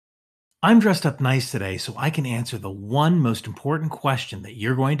I'm dressed up nice today so I can answer the one most important question that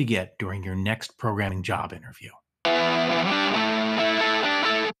you're going to get during your next programming job interview.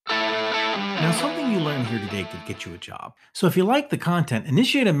 Now, something you learn here today could get you a job. So if you like the content,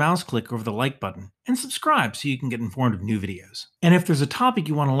 initiate a mouse click over the like button and subscribe so you can get informed of new videos. And if there's a topic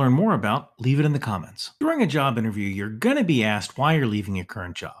you want to learn more about, leave it in the comments. During a job interview, you're going to be asked why you're leaving your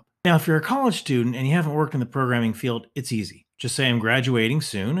current job. Now, if you're a college student and you haven't worked in the programming field, it's easy. Just say I'm graduating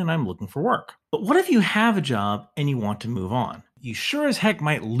soon and I'm looking for work. But what if you have a job and you want to move on? You sure as heck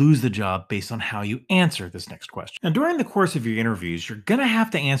might lose the job based on how you answer this next question. Now, during the course of your interviews, you're going to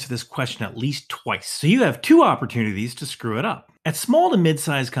have to answer this question at least twice. So you have two opportunities to screw it up. At small to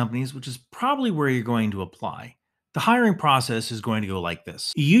mid-sized companies, which is probably where you're going to apply, the hiring process is going to go like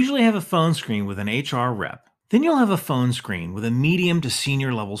this. You usually have a phone screen with an HR rep. Then you'll have a phone screen with a medium to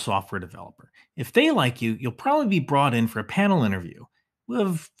senior level software developer. If they like you, you'll probably be brought in for a panel interview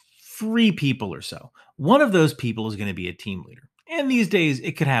with 3 people or so. One of those people is going to be a team leader. And these days,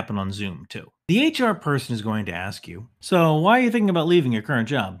 it could happen on Zoom too. The HR person is going to ask you, so why are you thinking about leaving your current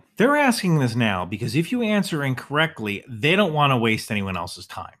job? They're asking this now because if you answer incorrectly, they don't want to waste anyone else's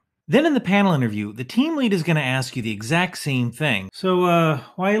time. Then in the panel interview, the team lead is going to ask you the exact same thing. So,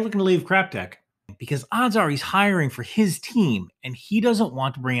 why are you looking to leave CrapTech? Because odds are he's hiring for his team and he doesn't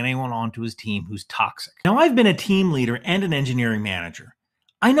want to bring anyone onto his team who's toxic. Now, I've been a team leader and an engineering manager.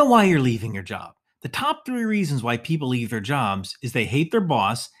 I know why you're leaving your job. The top 3 reasons why people leave their jobs is they hate their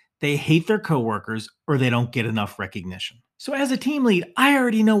boss, they hate their coworkers, or they don't get enough recognition. So as a team lead, I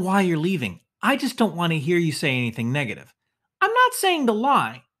already know why you're leaving. I just don't want to hear you say anything negative. I'm not saying to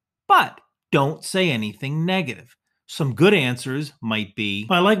lie, but don't say anything negative. Some good answers might be,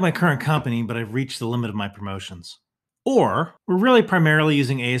 I like my current company, but I've reached the limit of my promotions. Or, we're really primarily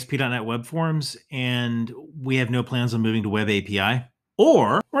using ASP.NET Web Forms, and we have no plans on moving to Web API.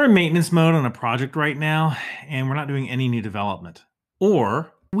 Or, we're in maintenance mode on a project right now, and we're not doing any new development.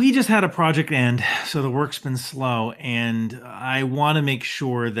 Or, we just had a project end, so the work's been slow, and I want to make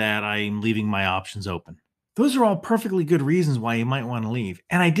sure that I'm leaving my options open. Those are all perfectly good reasons why you might want to leave,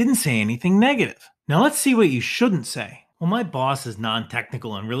 and I didn't say anything negative. Now let's see what you shouldn't say. Well, my boss is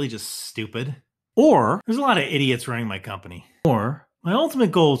non-technical and really just stupid. Or, there's a lot of idiots running my company. Or, my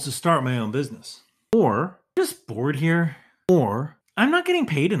ultimate goal is to start my own business. Or, I'm just bored here. Or, I'm not getting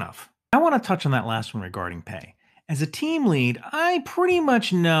paid enough. I want to touch on that last one regarding pay. As a team lead, I pretty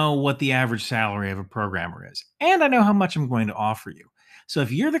much know what the average salary of a programmer is, and I know how much I'm going to offer you. So if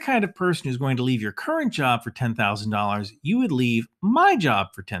you're the kind of person who's going to leave your current job for $10,000, you would leave my job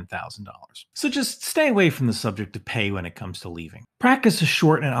for $10,000. So just stay away from the subject of pay when it comes to leaving. Practice a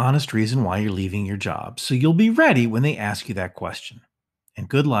short and honest reason why you're leaving your job so you'll be ready when they ask you that question. And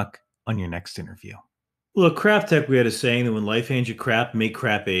good luck on your next interview. Well, at CrapTech, we had a saying that when life hands you crap, make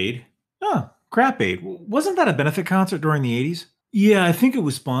crap aid. Oh, crap aid. Wasn't that a benefit concert during the 80s? Yeah, I think it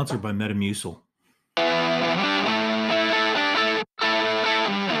was sponsored by Metamucil.